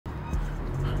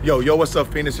Yo, what's up,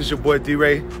 Phoenix? It's your boy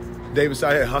D-Ray. Davis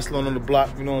out here hustling on the block,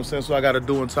 you know what I'm saying? So I got to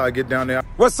do until I get down there.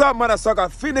 What's up, mother sucker?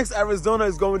 Phoenix, Arizona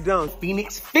is going down.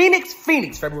 Phoenix.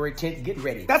 February 10th, get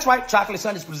ready. That's right, Chocolate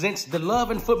Sundaes presents the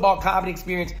Love and Football Comedy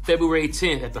Experience. February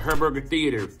 10th at the Herberger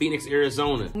Theater, Phoenix,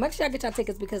 Arizona. Make sure I get y'all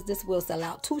tickets because this will sell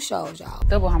out. 2 shows, y'all.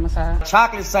 Double homicide.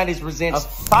 Chocolate Sundaes presents a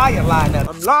fire lineup.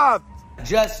 I'm live.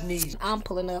 Just need I'm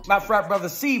pulling up. my frat brother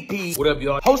CP. What up,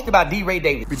 y'all? Hosted by D-Ray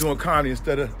Davis. Be doing comedy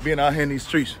instead of being out here in these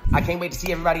streets. I can't wait to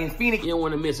see everybody in Phoenix. You don't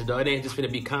want to miss it, though. It ain't just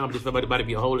finna be comedy. It's about to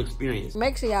be a whole experience.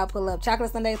 Make sure y'all pull up.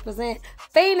 Chocolate Sundaes present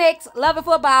Phoenix, Love and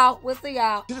Football. We'll see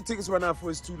y'all. Get the tickets right now before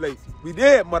it's too late. We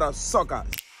there, mother suckers.